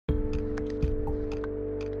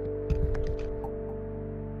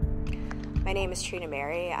My name is Trina.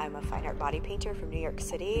 I'm a fine art body painter from New York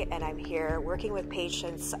City, and I'm here working with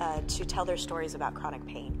patients to tell their stories about chronic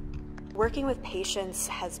pain. Working with patients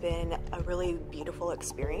has been a really beautiful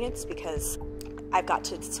experience because I've got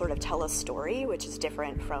to sort of tell a story, which is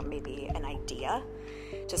different from maybe an idea,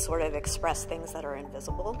 to sort of express things that are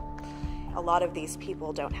invisible. A lot of these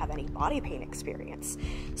people don't have any body paint experience,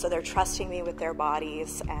 so they're trusting me with their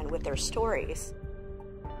bodies and with their stories.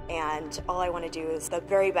 And all I want to do is the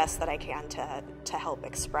very best that I can to help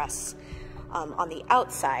express on the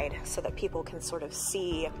outside so that people can sort of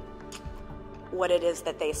see what it is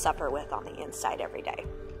that they suffer with on the inside every day.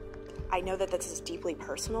 I know that this is deeply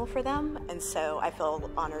personal for them, and so I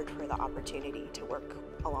feel honored for the opportunity to work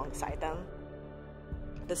alongside them.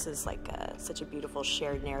 This is like such a beautiful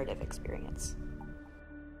shared narrative experience.